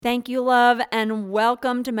Thank you, love, and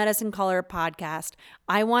welcome to Medicine Caller Podcast.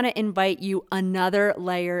 I want to invite you another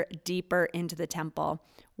layer deeper into the temple.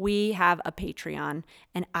 We have a Patreon,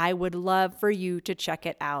 and I would love for you to check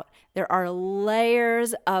it out. There are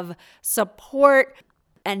layers of support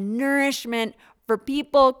and nourishment for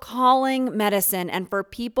people calling medicine and for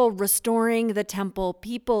people restoring the temple,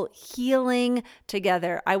 people healing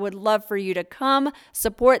together. I would love for you to come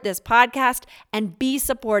support this podcast and be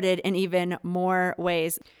supported in even more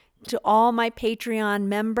ways. To all my Patreon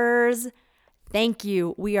members, thank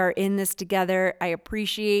you. We are in this together. I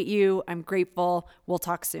appreciate you. I'm grateful. We'll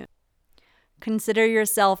talk soon. Consider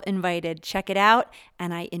yourself invited. Check it out,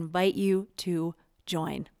 and I invite you to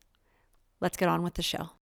join. Let's get on with the show.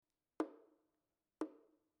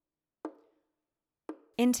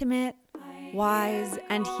 Intimate, wise,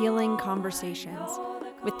 and healing conversations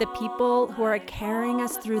with the people who are carrying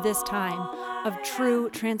us through this time of true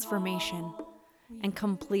transformation and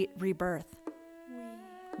complete rebirth.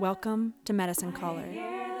 Welcome to Medicine Caller,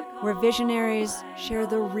 where visionaries share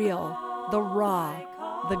the real, the raw,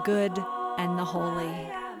 the good, and the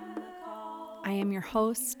holy. I am your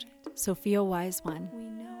host, Sophia Wise One.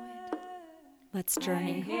 Let's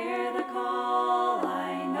journey. I hear the call,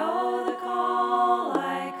 I know the call,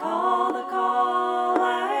 I call the call,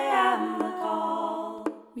 I am the call.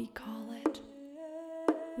 We call it,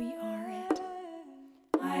 we are it.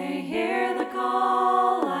 I hear the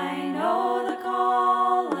call, I know the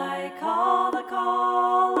call, I call the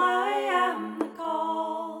call, I am the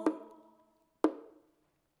call.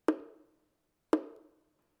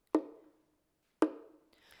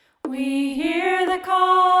 We hear the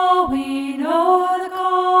call, we know the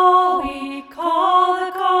call, we call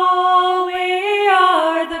the call, we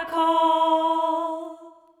are the call.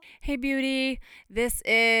 Hey beauty, this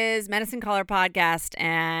is Medicine Caller Podcast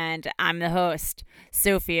and I'm the host,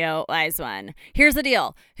 Sophia Wise One. Here's the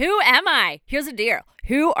deal. Who am I? Here's the deal.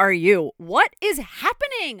 Who are you? What is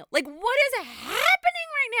happening? What is happening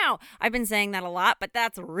right now? I've been saying that a lot, but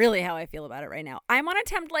that's really how I feel about it right now. I'm on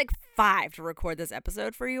attempt 5 to record this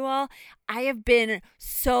episode for you all. I have been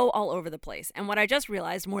so all over the place. And what I just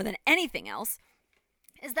realized more than anything else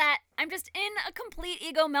is that I'm just in a complete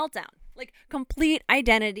ego meltdown, complete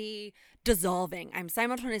identity dissolving. I'm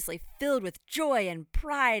simultaneously filled with joy and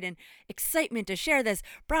pride and excitement to share this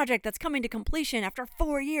project that's coming to completion after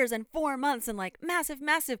 4 years and 4 months and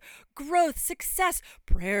massive growth, success,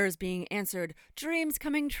 prayers being answered, dreams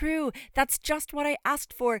coming true. That's just what I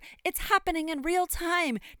asked for. It's happening in real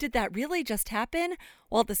time. Did that really just happen?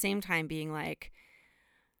 While at the same time being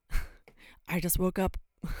I just woke up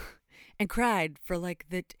and cried for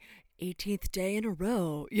the 18th day in a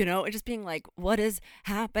row, and just being what is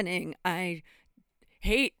happening? I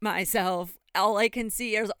hate myself. All I can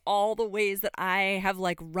see is all the ways that I have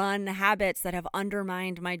run habits that have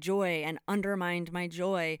undermined my joy and undermined my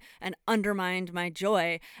joy and undermined my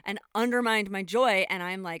joy and undermined my joy. And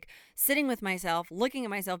I'm sitting with myself, looking at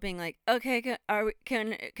myself, being okay,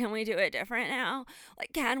 can we do it different now?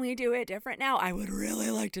 Can we do it different now? I would really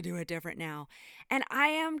like to do it different now. And I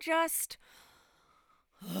am just,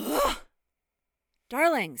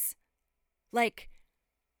 darlings,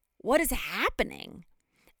 what is happening?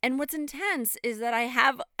 And what's intense is that I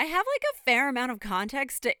have a fair amount of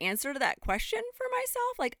context to answer to that question for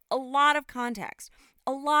myself, a lot of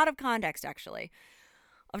context actually,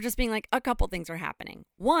 of just being a couple things are happening.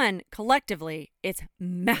 One, collectively, it's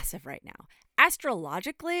massive right now.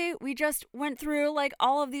 Astrologically, we just went through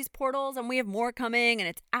all of these portals and we have more coming and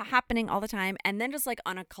it's happening all the time. And then just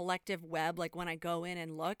on a collective web, when I go in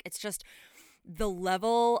and look, it's just the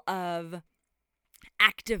level of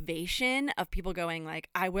activation of people going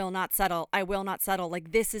I will not settle,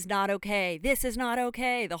 this is not okay,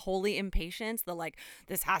 the holy impatience, the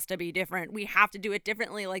this has to be different, we have to do it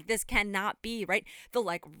differently, this cannot be right,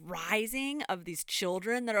 the rising of these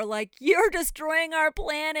children that are you're destroying our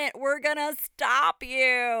planet, we're gonna stop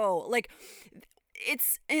you.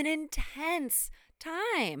 It's an intense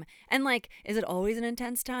time. And is it always an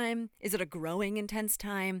intense time? Is it a growing intense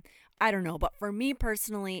time? I don't know, but for me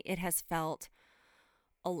personally, it has felt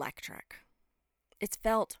electric. It's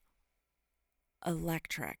felt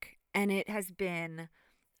electric, and it has been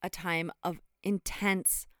a time of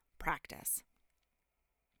intense practice.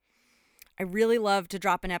 I really love to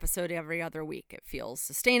drop an episode every other week. It feels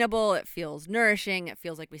sustainable, it feels nourishing, it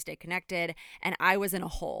feels like we stay connected, and I was in a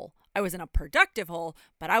hole. I was in a productive hole,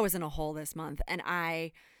 but I was in a hole this month, and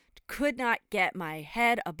I could not get my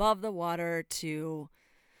head above the water to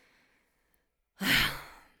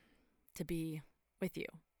be with you.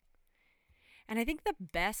 And I think the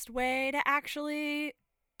best way to actually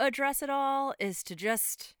address it all is to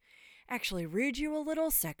just, actually read you a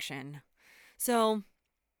little section. So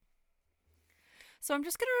I'm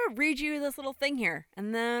just going to read you this little thing here,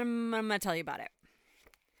 and then I'm going to tell you about it.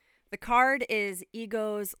 The card is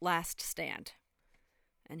Ego's Last Stand.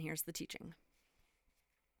 And here's the teaching.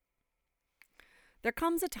 There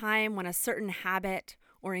comes a time when a certain habit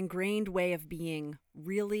or ingrained way of being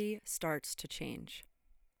really starts to change.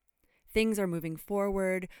 Things are moving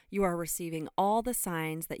forward. You are receiving all the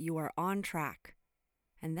signs that you are on track.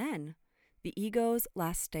 And then the ego's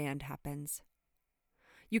last stand happens.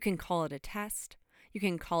 You can call it a test. You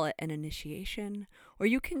can call it an initiation, or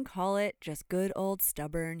you can call it just good old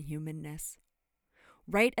stubborn humanness.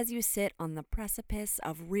 Right as you sit on the precipice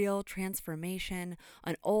of real transformation,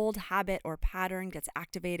 an old habit or pattern gets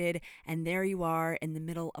activated, and there you are in the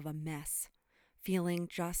middle of a mess, feeling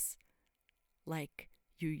just like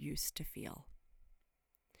you used to feel.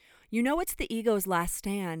 You know it's the ego's last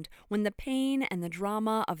stand when the pain and the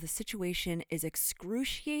drama of the situation is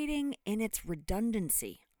excruciating in its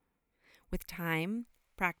redundancy. With time,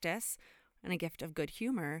 practice, and a gift of good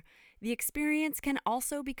humor, the experience can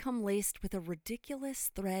also become laced with a ridiculous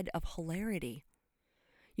thread of hilarity.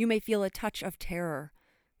 You may feel a touch of terror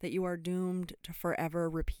that you are doomed to forever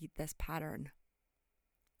repeat this pattern.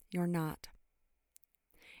 You're not.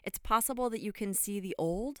 It's possible that you can see the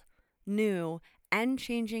old, new, and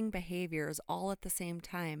changing behaviors all at the same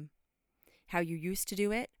time. How you used to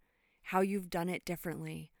do it, how you've done it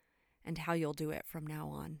differently, and how you'll do it from now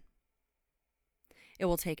on. It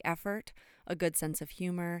will take effort, a good sense of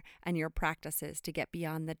humor, and your practices to get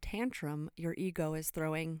beyond the tantrum your ego is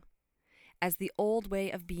throwing, as the old way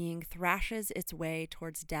of being thrashes its way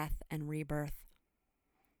towards death and rebirth.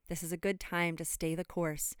 This is a good time to stay the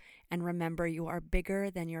course and remember you are bigger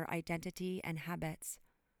than your identity and habits.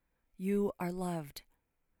 You are loved.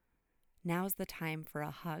 Now's the time for a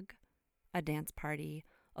hug, a dance party,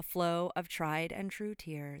 a flow of tried and true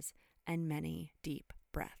tears, and many deep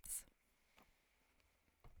breaths.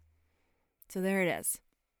 So there it is.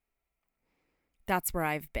 That's where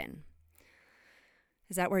I've been.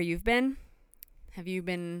 Is that where you've been? Have you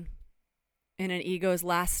been in an ego's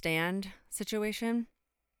last stand situation?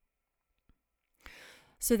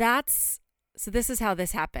 So this is how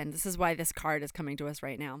this happened. This is why this card is coming to us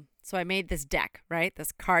right now. So I made this deck, right?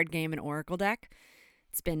 This card game and oracle deck.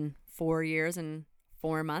 It's been 4 years and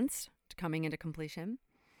 4 months coming into completion.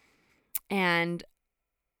 And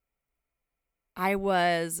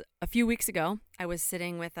a few weeks ago, I was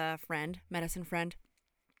sitting with a friend, medicine friend.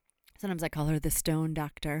 Sometimes I call her the stone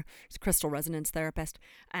doctor. She's a crystal resonance therapist.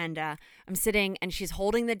 And I'm sitting and she's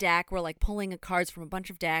holding the deck. We're like pulling cards from a bunch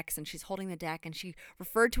of decks and she's holding the deck and she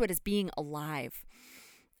referred to it as being alive.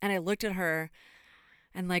 And I looked at her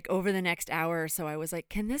and like over the next hour or so, I was like,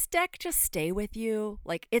 can this deck just stay with you?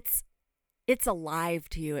 Like it's alive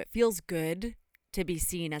to you. It feels good to be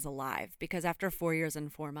seen as alive, because after 4 years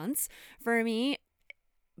and 4 months, for me,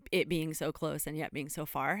 it being so close and yet being so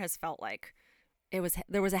far has felt like there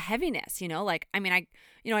was a heaviness, like, I mean,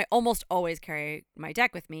 I almost always carry my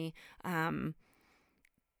deck with me, to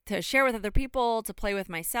share with other people, to play with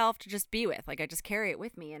myself, to just be with, like, I just carry it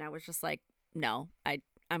with me. And I was just like, no,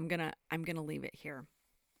 I'm gonna leave it here.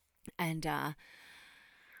 And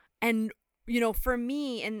for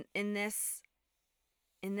me in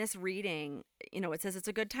this reading, it says it's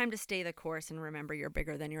a good time to stay the course and remember you're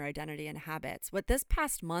bigger than your identity and habits. What this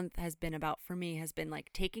past month has been about for me has been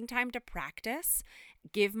like taking time to practice,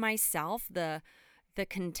 give myself the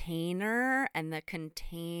container and the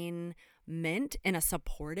containment in a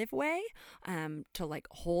supportive way, to like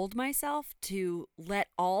hold myself, to let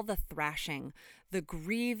all the thrashing, the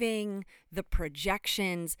grieving, the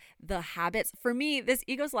projections, the habits. For me, this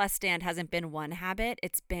ego's last stand hasn't been one habit.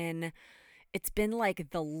 It's been like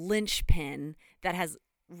the linchpin that has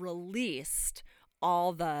released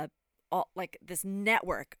all like this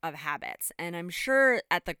network of habits. And I'm sure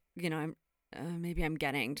at the, maybe I'm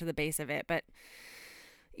getting to the base of it, but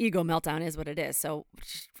ego meltdown is what it is. So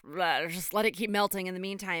just let it keep melting in the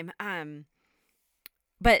meantime.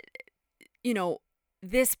 But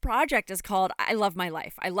this project is called I Love My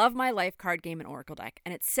Life. I Love My Life card game and oracle deck.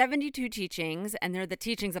 And it's 72 teachings. And they're the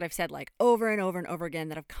teachings that I've said like over and over and over again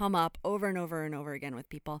that have come up over and over and over again with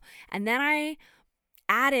people. And then I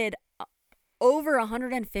added over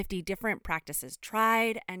 150 different practices,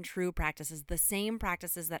 tried and true practices, the same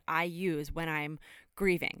practices that I use when I'm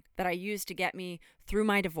grieving, that I use to get me through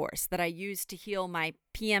my divorce, that I use to heal my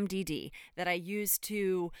PMDD, that I use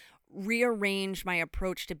to rearranged my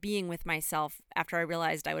approach to being with myself after I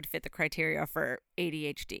realized I would fit the criteria for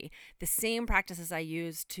ADHD. The same practices I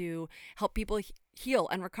use to help people heal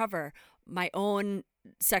and recover my own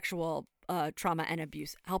sexual trauma and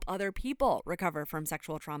abuse, help other people recover from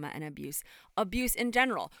sexual trauma and abuse in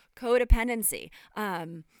general, codependency,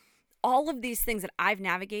 all of these things that I've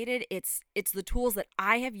navigated. It's the tools that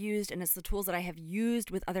I have used, and it's the tools that I have used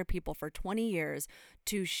with other people for 20 years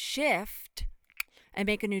to shift and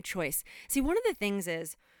make a new choice. See, one of the things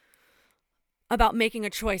is about making a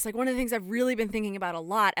choice. Like, one of the things I've really been thinking about a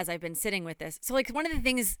lot as I've been sitting with this. So, like, one of the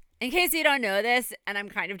things, in case you don't know this, and I'm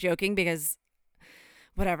kind of joking because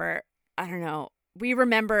whatever, I don't know, we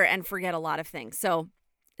remember and forget a lot of things. So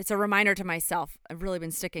it's a reminder to myself I've really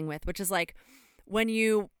been sticking with, which is like, when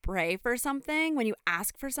you pray for something, when you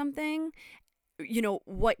ask for something,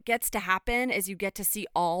 what gets to happen is you get to see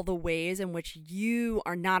all the ways in which you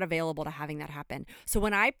are not available to having that happen. So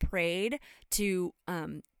when I prayed to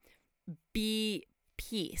be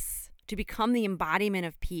peace, to become the embodiment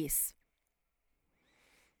of peace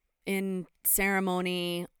in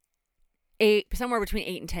ceremony somewhere between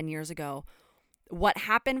 8 and 10 years ago, what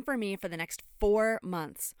happened for me for the next 4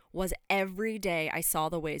 months was every day I saw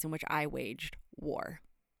the ways in which I waged war.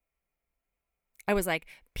 I was like,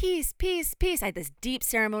 peace, peace, peace. I had this deep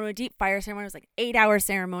ceremony, deep fire ceremony. It was like 8-hour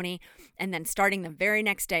ceremony. And then starting the very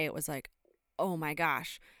next day, it was like, oh my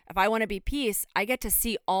gosh, if I want to be peace, I get to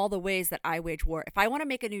see all the ways that I wage war. If I want to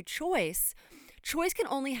make a new choice can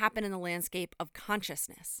only happen in the landscape of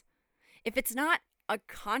consciousness. If it's not a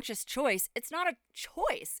conscious choice, it's not a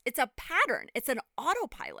choice. It's a pattern. It's an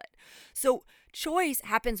autopilot. So choice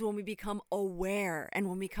happens when we become aware and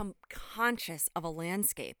when we become conscious of a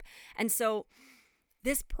landscape. And so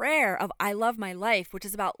this prayer of I love my life, which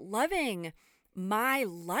is about loving my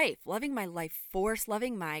life force,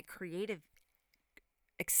 loving my creative,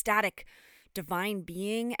 ecstatic, divine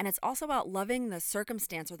being. And it's also about loving the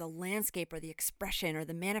circumstance or the landscape or the expression or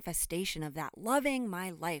the manifestation of that. Loving my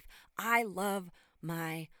life. I love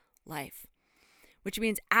my life. Which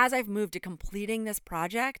means as I've moved to completing this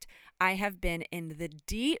project, I have been in the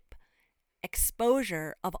deep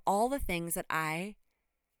exposure of all the things that I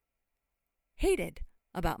hated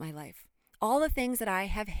about my life. All the things that I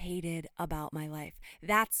have hated about my life.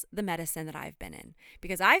 That's the medicine that I've been in.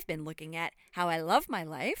 Because I've been looking at how I love my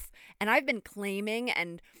life, and I've been claiming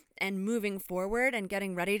and moving forward and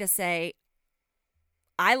getting ready to say,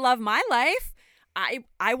 I love my life.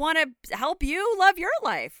 I want to help you love your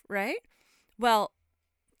life, right? Well,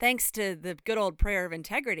 thanks to the good old prayer of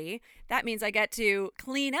integrity, that means I get to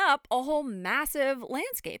clean up a whole massive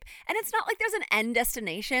landscape. And it's not like there's an end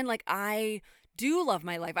destination. Like, I do love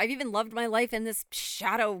my life. I've even loved my life in this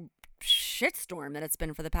shadow shitstorm that it's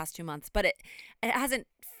been for the past 2 months, but it hasn't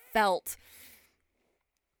felt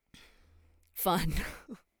fun.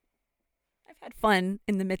 I've had fun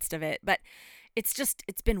in the midst of it, but it's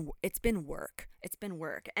been work. It's been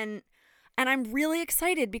work. And I'm really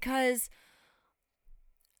excited because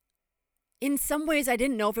in some ways I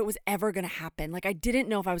didn't know if it was ever going to happen. Like, I didn't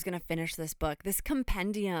know if I was going to finish this book. This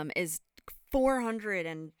compendium is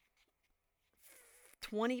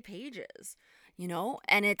 420 pages,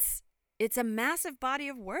 and it's a massive body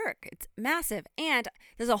of work. It's massive. And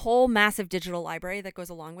there's a whole massive digital library that goes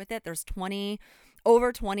along with it. There's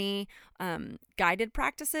over 20 guided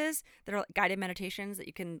practices that are guided meditations that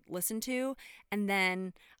you can listen to. And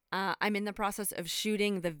then I'm in the process of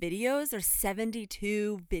shooting the videos. There's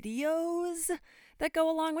 72 videos that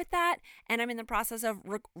go along with that. And I'm in the process of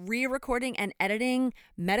re-recording and editing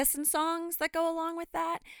medicine songs that go along with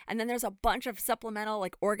that. And then there's a bunch of supplemental,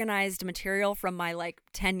 like, organized material from my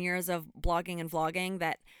 10 years of blogging and vlogging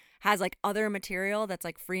that has other material that's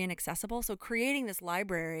free and accessible. So creating this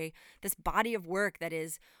library, this body of work that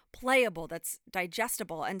is playable, that's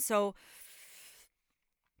digestible. And so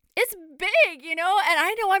it's big, and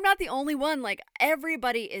I know I'm not the only one.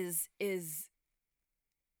 Everybody is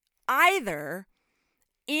either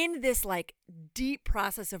in this deep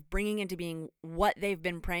process of bringing into being what they've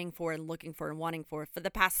been praying for and looking for and wanting for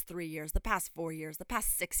the past 3 years, the past 4 years, the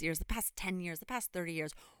past 6 years, the past 10 years, the past 30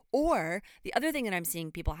 years. Or the other thing that I'm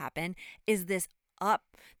seeing people happen is this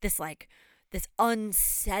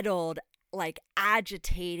unsettled,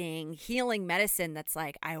 agitating, healing medicine that's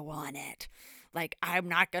I want it. I'm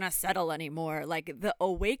not going to settle anymore. The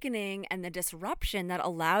awakening and the disruption that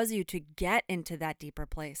allows you to get into that deeper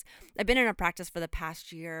place. I've been in a practice for the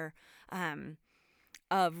past year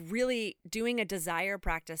of really doing a desire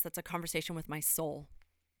practice that's a conversation with my soul.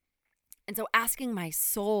 And so asking my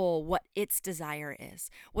soul what its desire is,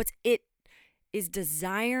 what it is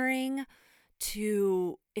desiring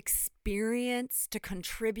to experience, to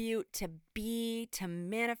contribute, to be, to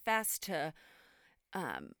manifest, to,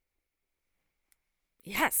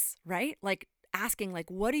 yes, right? Like asking, like,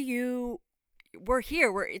 we're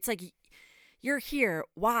here. It's like, you're here.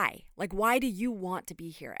 Why? Like, why do you want to be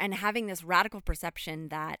here? And having this radical perception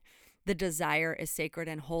that the desire is sacred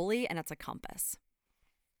and holy, and it's a compass.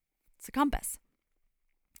 It's a compass.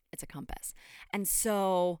 It's a compass. And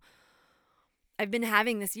so I've been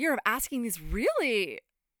having this year of asking these really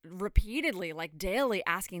repeatedly, like daily,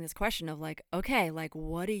 asking this question of like, okay, like,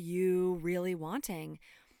 what are you really wanting?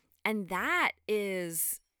 And that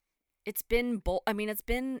is, it's been bold. I mean, it's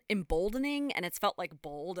been emboldening, and it's felt like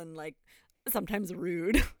bold and like sometimes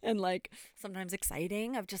rude and like sometimes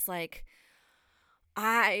exciting of just like,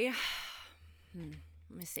 let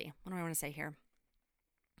me see. What do I want to say here?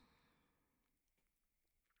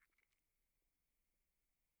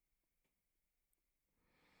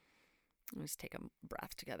 Let's take a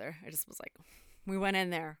breath together. I just was like, we went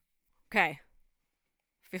in there. Okay.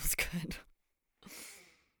 Feels good.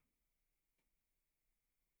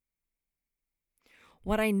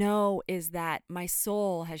 What I know is that my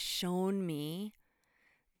soul has shown me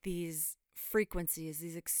these frequencies,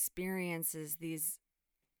 these experiences, these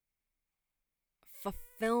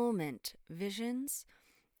fulfillment visions,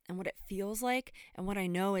 and what it feels like. And what I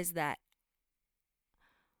know is that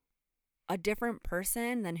a different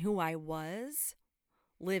person than who I was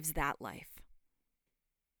lives that life.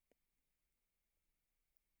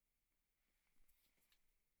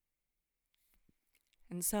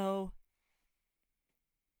 And so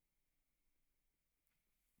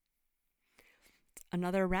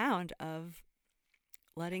another round of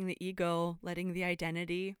letting the ego, letting the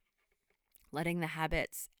identity, letting the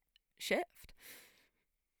habits shift.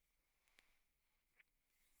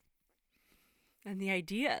 And the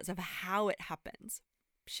ideas of how it happens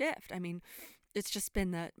shift. I mean, it's just been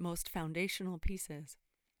the most foundational pieces.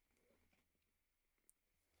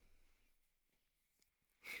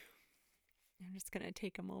 I'm just going to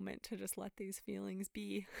take a moment to just let these feelings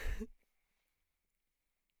be.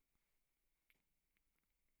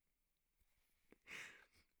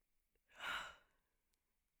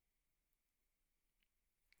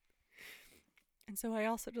 And so I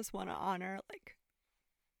also just want to honor like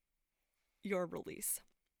your release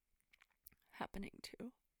happening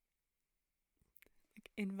too.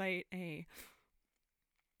 Like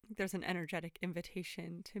there's an energetic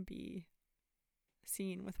invitation to be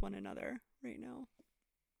seen with one another right now.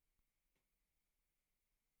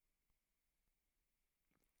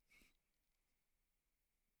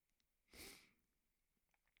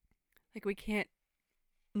 Like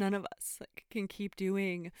none of us like can keep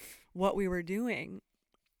doing what we were doing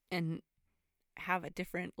and have a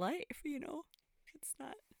different life, you know?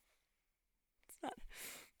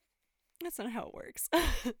 That's not how it works.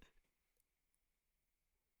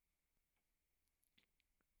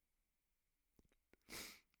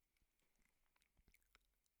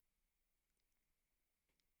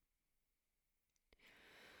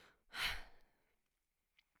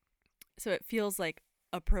 So it feels like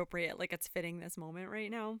appropriate, like it's fitting this moment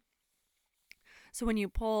right now. So when you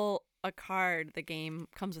pull a card, the game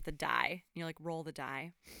comes with a die. You like roll the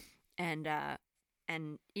die. And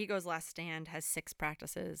Ego's Last Stand has 6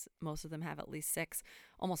 practices. Most of them have at least 6.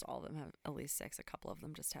 Almost all of them have at least 6. A couple of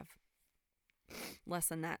them just have less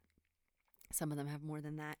than that. Some of them have more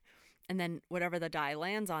than that. And then whatever the die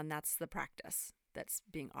lands on, that's the practice that's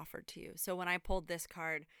being offered to you. So when I pulled this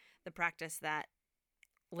card, the practice that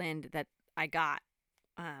I got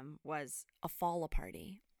was a fall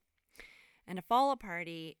party. And a fall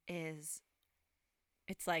party it's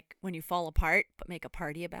like when you fall apart but make a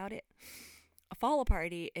party about it. A fall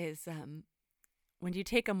party is when you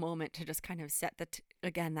take a moment to just kind of set that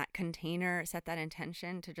container, set that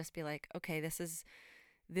intention to just be like, okay, this is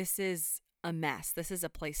a mess. This is a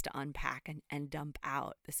place to unpack and dump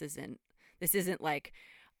out. This isn't like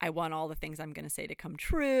I want all the things I'm going to say to come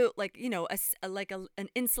true. Like, you know, an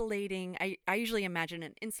insulating, I usually imagine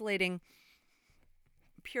an insulating,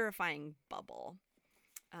 purifying bubble.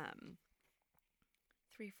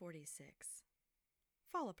 346.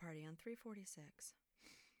 Fall party on 346.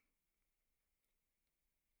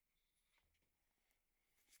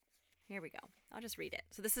 Here we go. I'll just read it.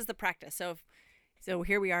 So this is the practice. So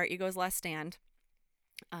here we are, Ego's Last Stand.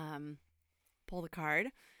 Pull the card,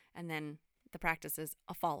 and then the practice is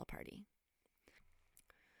a fall party.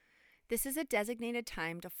 This is a designated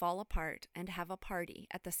time to fall apart and have a party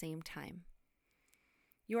at the same time.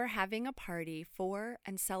 You are having a party for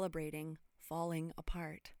and celebrating falling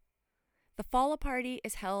apart. The fall party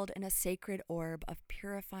is held in a sacred orb of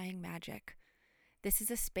purifying magic. This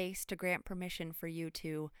is a space to grant permission for you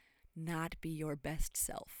to not be your best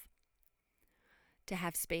self, to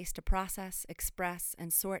have space to process, express,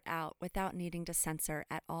 and sort out without needing to censor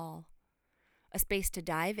at all. A space to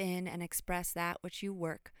dive in and express that which you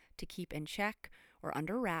work to keep in check or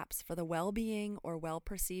under wraps for the well-being or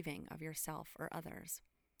well-perceiving of yourself or others.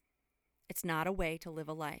 It's not a way to live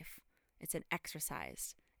a life. It's an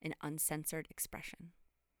exercise in uncensored expression.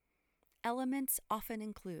 Elements often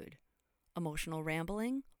include emotional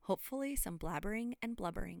rambling, hopefully some blabbering and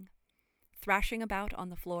blubbering, thrashing about on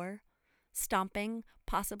the floor, stomping,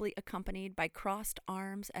 possibly accompanied by crossed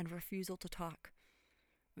arms and refusal to talk,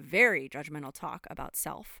 very judgmental talk about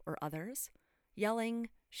self or others, yelling,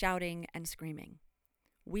 shouting, and screaming,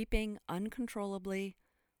 weeping uncontrollably,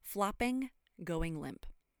 flopping, going limp,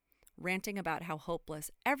 ranting about how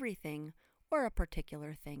hopeless everything or a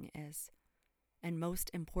particular thing is, and most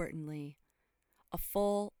importantly, a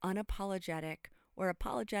full, unapologetic, or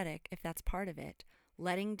apologetic if that's part of it,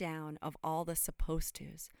 letting down of all the supposed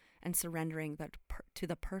tos and surrendering to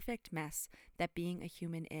the perfect mess that being a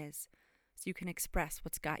human is, so you can express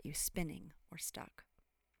what's got you spinning or stuck.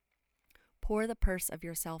 Pour the purse of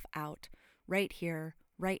yourself out right here,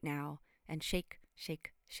 right now, and shake,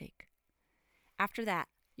 shake, shake. After that,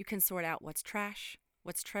 you can sort out what's trash,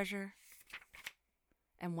 what's treasure,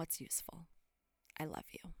 and what's useful. I love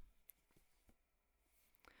you.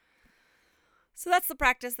 So that's the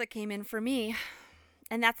practice that came in for me.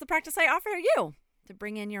 And that's the practice I offer you, to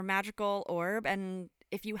bring in your magical orb. And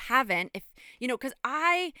if you haven't, because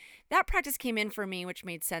that practice came in for me, which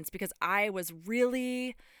made sense because I was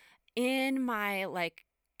really in my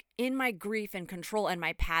grief and control and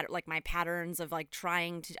my patterns of I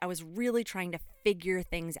was really trying to figure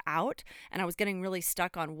things out, and I was getting really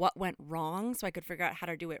stuck on what went wrong so I could figure out how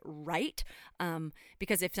to do it right.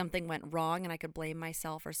 Because if something went wrong and I could blame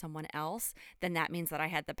myself or someone else, then that means that I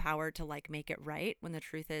had the power to make it right, when the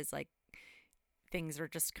truth is things are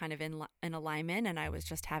just kind of in alignment, and I was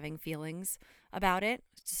just having feelings about it,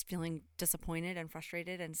 just feeling disappointed and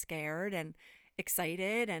frustrated and scared and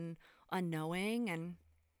excited and unknowing and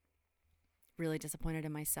really disappointed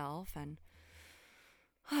in myself, and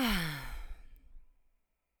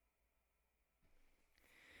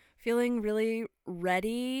feeling really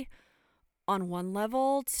ready on one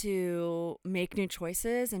level to make new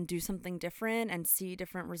choices and do something different and see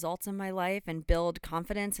different results in my life and build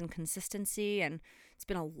confidence and consistency. And it's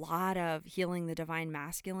been a lot of healing the divine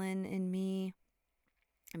masculine in me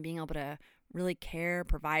and being able to really care,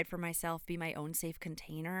 provide for myself, be my own safe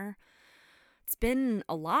container. It's been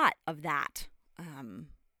a lot of that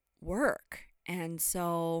work. And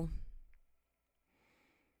so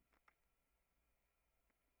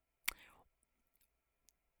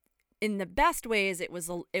in the best ways, it was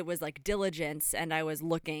like diligence, and I was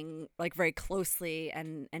looking very closely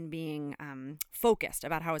and being focused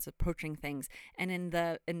about how I was approaching things. And in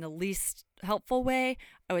the least helpful way,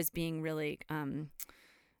 I was being really kind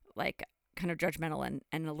of judgmental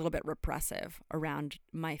and a little bit repressive around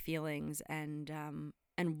my feelings, and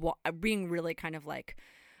being really kind of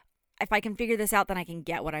if I can figure this out, then I can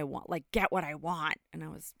get what I want, And I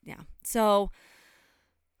was, yeah. So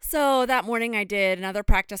that morning I did another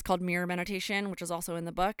practice called mirror meditation, which is also in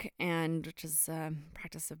the book, and which is a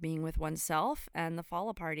practice of being with oneself, and the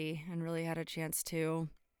follow party, and really had a chance to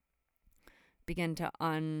begin to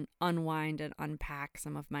unwind and unpack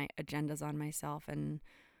some of my agendas on myself. And,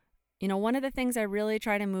 one of the things I really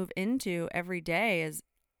try to move into every day is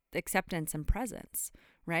acceptance and presence,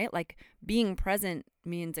 right? Being present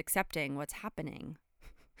means accepting what's happening,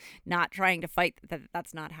 not trying to fight that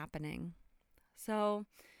that's not happening. So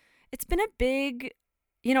it's been a big,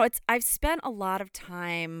 I've spent a lot of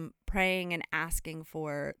time praying and asking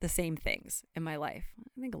for the same things in my life.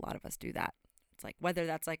 I think a lot of us do that. It's whether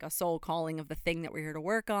that's a soul calling of the thing that we're here to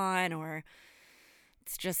work on, or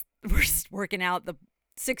it's just, we're just working out the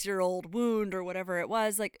 6-year-old wound or whatever it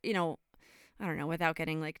was. I don't know, without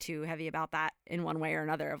getting too heavy about that in one way or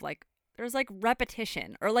another, of there's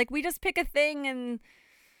repetition, or we just pick a thing and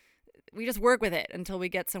we just work with it until we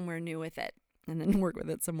get somewhere new with it, and then work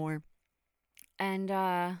with it some more. And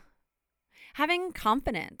having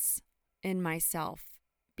confidence in myself,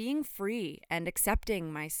 being free and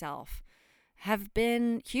accepting myself have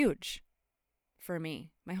been huge for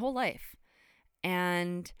me my whole life.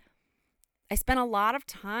 And I spent a lot of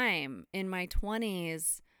time in my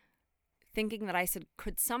 20s thinking that I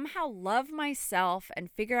could somehow love myself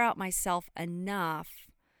and figure out myself enough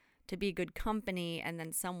to be good company, and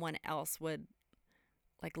then someone else would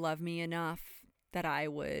love me enough that I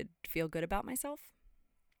would feel good about myself.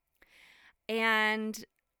 And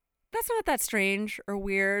that's not that strange or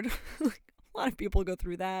weird. A lot of people go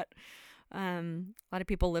through that. A lot of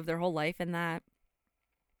people live their whole life in that.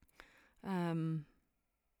 But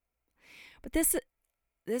this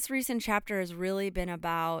recent chapter has really been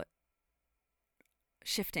about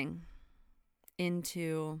shifting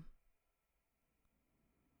into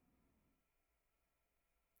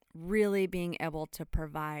really being able to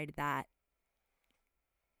provide that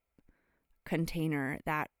container,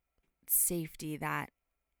 that safety, that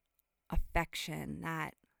affection,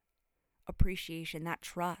 that appreciation, that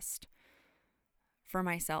trust for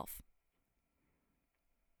myself.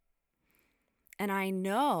 And I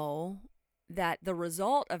know that the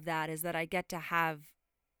result of that is that I get to have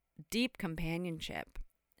deep companionship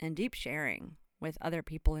and deep sharing with other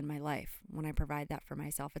people in my life when I provide that for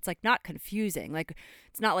myself. It's like not confusing. Like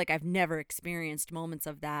it's not like I've never experienced moments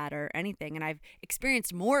of that or anything. And I've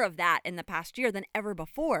experienced more of that in the past year than ever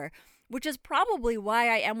before, which is probably why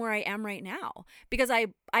I am where I am right now. Because I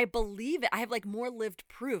believe it. I have like more lived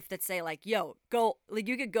proof that say like, yo, go, like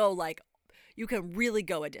you could go like, you can really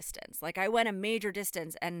go a distance. Like I went a major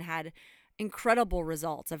distance and had incredible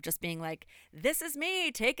results of just being like, this is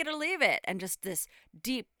me, take it or leave it. And just this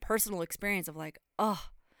deep personal experience of like,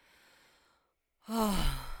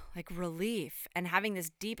 like relief, and having this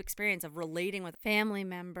deep experience of relating with family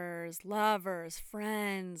members, lovers,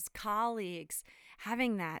 friends, colleagues,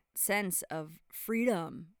 having that sense of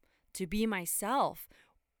freedom to be myself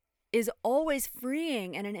is always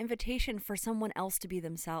freeing and an invitation for someone else to be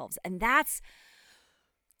themselves. And that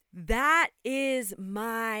is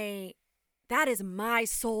my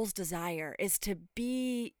soul's desire, is to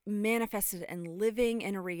be manifested and living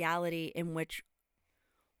in a reality in which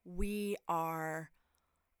we are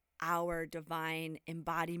our divine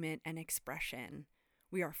embodiment and expression.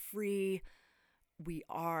 We are free, we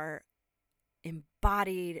are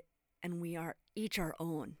embodied, and we are each our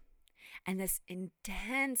own. And this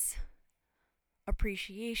intense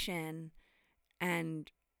appreciation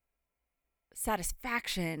and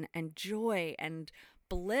satisfaction and joy and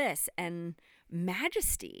bliss and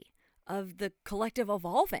majesty of the collective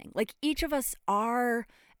evolving. Like each of us are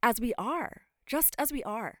as we are, just as we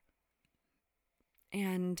are.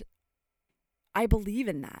 And I believe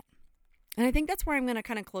in that. And I think that's where I'm going to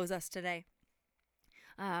kind of close us today.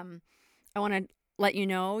 I want to let you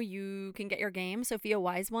know you can get your game,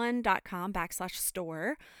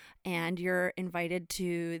 sophiawiseone.com/store, and you're invited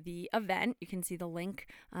to the event. You can see the link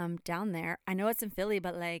down there. I know it's in Philly,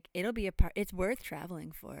 but like it'll be it's worth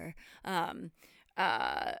traveling for. Yeah,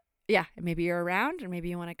 maybe you're around, and maybe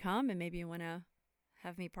you want to come, and maybe you want to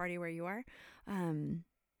have me party where you are.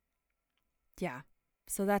 Yeah,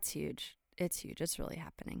 so that's huge. It's huge. It's really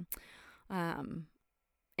happening. And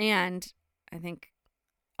I think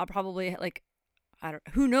I'll probably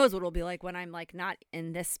who knows what it'll be like when I'm like not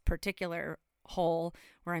in this particular hole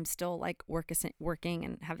where I'm still like working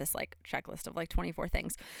and have this like checklist of like 24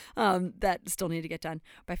 things that still need to get done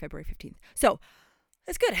by February 15th. So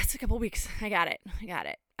it's good. It's a couple weeks. I got it.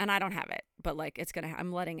 And I don't have it, but like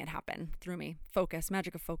I'm letting it happen through me. Focus,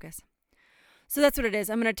 magic of focus. So that's what it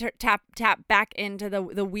is. I'm going to tap back into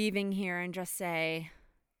the weaving here and just say,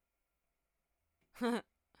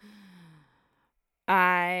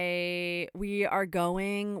 we are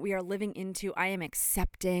living into, I am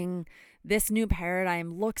accepting this new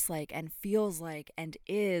paradigm looks like and feels like and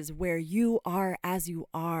is where you are as you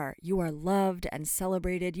are. You are loved and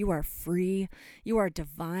celebrated. You are free. You are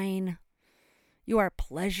divine. You are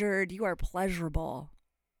pleasured. You are pleasurable.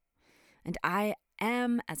 And I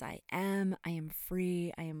am as I am. I am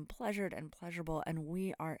free. I am pleasured and pleasurable. And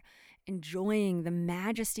we are enjoying the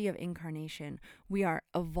majesty of incarnation. We are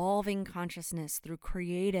evolving consciousness through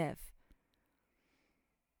creative,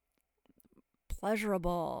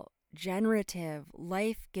 pleasurable, generative,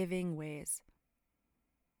 life-giving ways.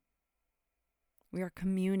 We are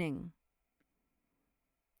communing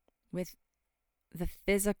with the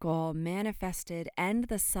physical, manifested, and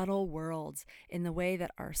the subtle worlds in the way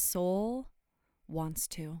that our soul wants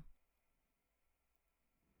to.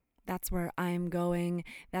 That's where I'm going.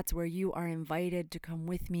 That's where you are invited to come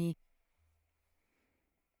with me.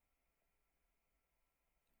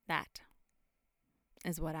 That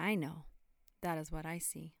is what I know. That is what I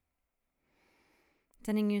see.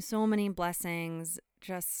 Sending you so many blessings.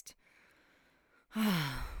 Just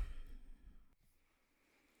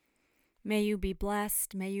may you be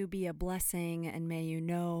blessed. May you be a blessing. And may you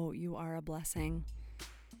know you are a blessing.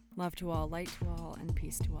 Love to all, light to all, and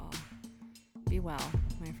peace to all. Be well,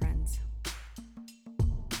 my friends.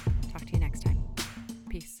 Talk to you next time.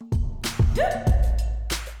 Peace.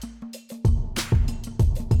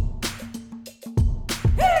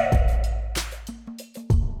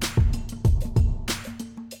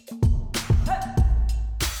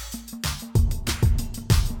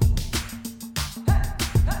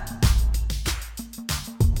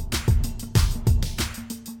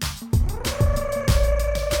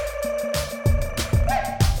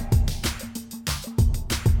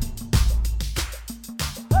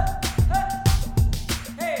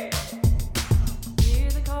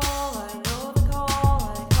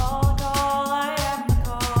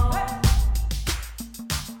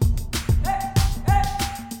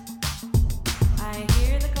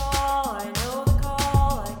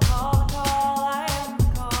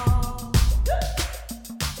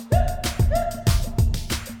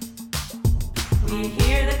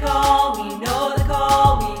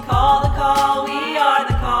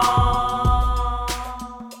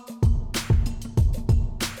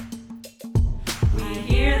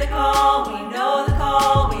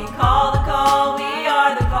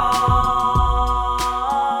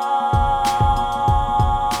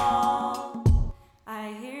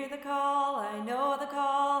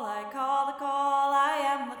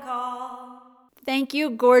 Thank you,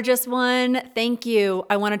 gorgeous one. Thank you.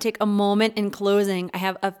 I want to take a moment in closing. I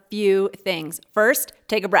have a few things. First,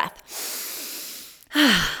 take a breath.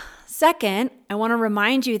 Second, I want to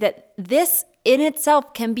remind you that this in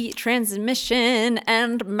itself can be transmission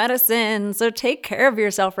and medicine. So take care of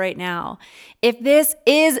yourself right now. If this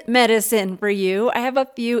is medicine for you, I have a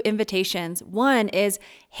few invitations. One is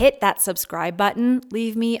hit that subscribe button,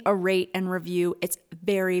 leave me a rate and review. It's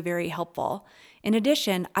very, very helpful. In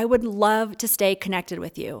addition, I would love to stay connected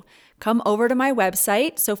with you. Come over to my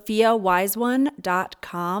website,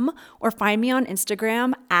 sophiawiseone.com, or find me on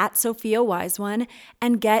Instagram at sophiawiseone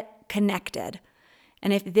and get connected.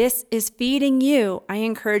 And if this is feeding you, I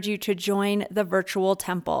encourage you to join the virtual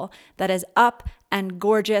temple that is up and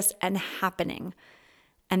gorgeous and happening.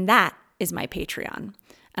 And that is my Patreon.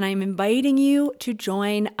 And I'm inviting you to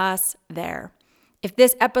join us there. If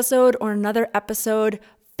this episode or another episode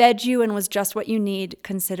fed you and was just what you need,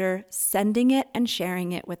 consider sending it and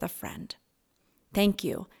sharing it with a friend. Thank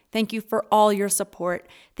you. Thank you for all your support.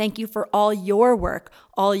 Thank you for all your work,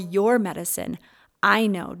 all your medicine. I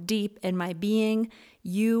know deep in my being,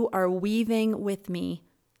 you are weaving with me.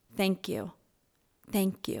 Thank you.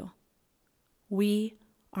 Thank you. We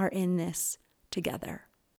are in this together.